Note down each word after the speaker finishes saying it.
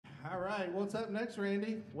All right, what's up next,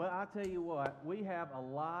 Randy? Well, I tell you what, we have a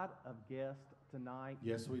lot of guests tonight.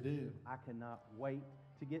 Yes, we do. I cannot wait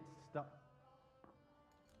to get started.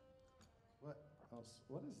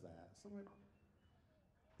 What is that?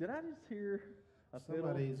 Did I just hear a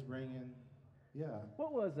Somebody's fiddle? ringing. Yeah.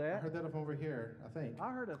 What was that? I heard that up over here, I think.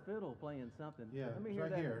 I heard a fiddle playing something. Yeah, Let me it's hear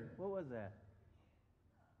right that. here. What was that?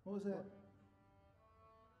 What was that?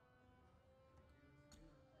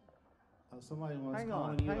 Oh, somebody was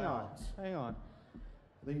calling you out. Hang on.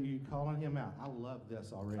 I think you calling him out. I love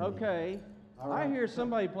this already. Okay. All right. I hear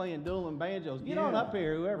somebody playing Dueling Banjos. Get on Yeah, up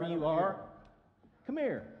here, whoever right you over are. here. Come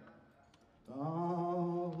here.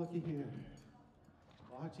 Oh, looky here.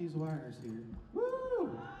 Watch these wires here.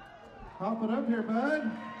 Woo! Hop it up here,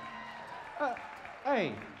 bud.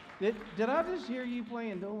 Hey, did I just hear you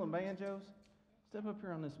playing Dueling Banjos? Step up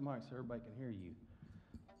here on this mic so everybody can hear you.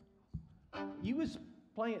 You was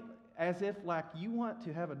playing as if like you want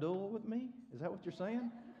to have a duel with me? Is that what you're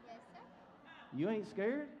saying? Yes, sir. You ain't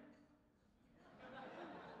scared?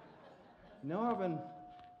 No, I've been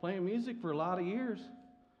playing music for a lot of years.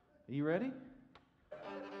 Are you ready?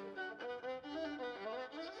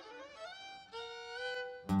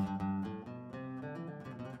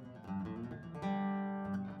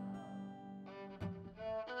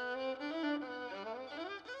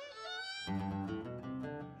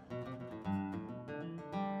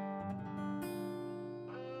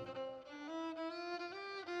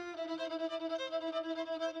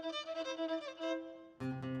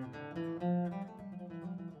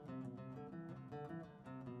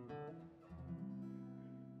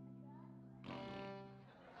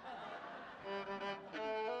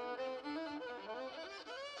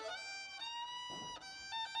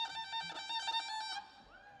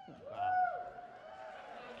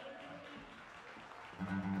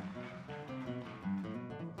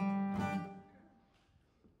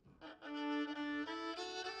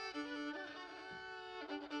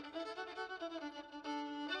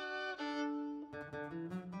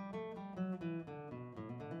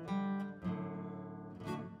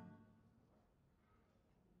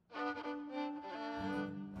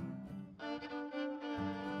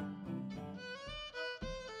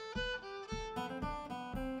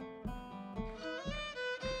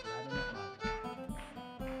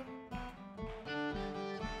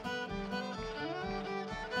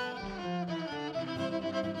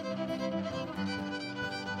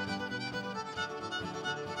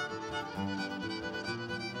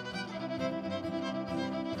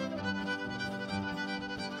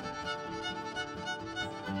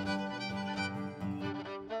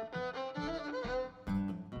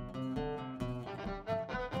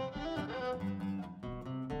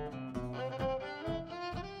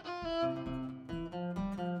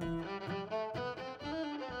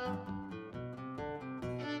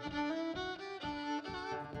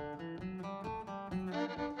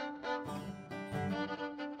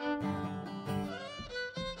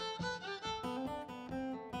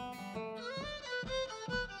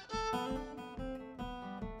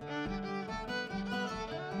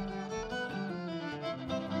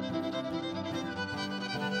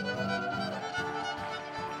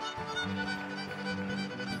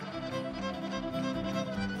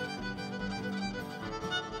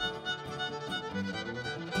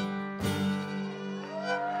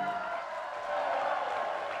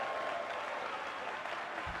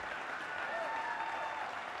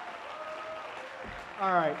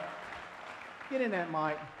 All right. Get in that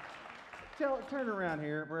mic. Turn around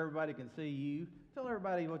here where everybody can see you. Tell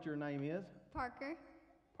everybody what your name is. Parker.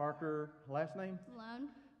 Parker, last name? Malone.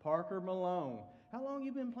 Parker Malone. How long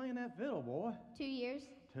you been playing that fiddle, boy? 2 years.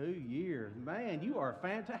 2 years. Man, you are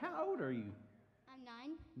fantastic. How old are you? I'm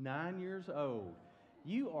 9. 9 years old.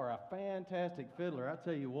 You are a fantastic fiddler. I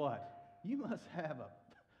tell you what, you must have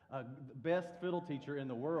a best fiddle teacher in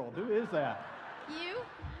the world. Who is that?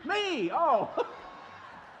 You? Me! Oh!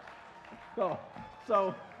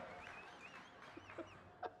 So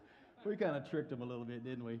we kind of tricked him a little bit,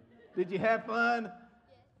 didn't we? Did you have fun? Yes.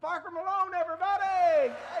 Parker Malone, everybody!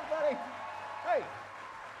 Hey, buddy! Hey!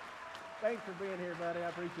 Thanks for being here, buddy. I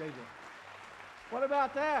appreciate you. What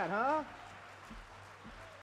about that, huh?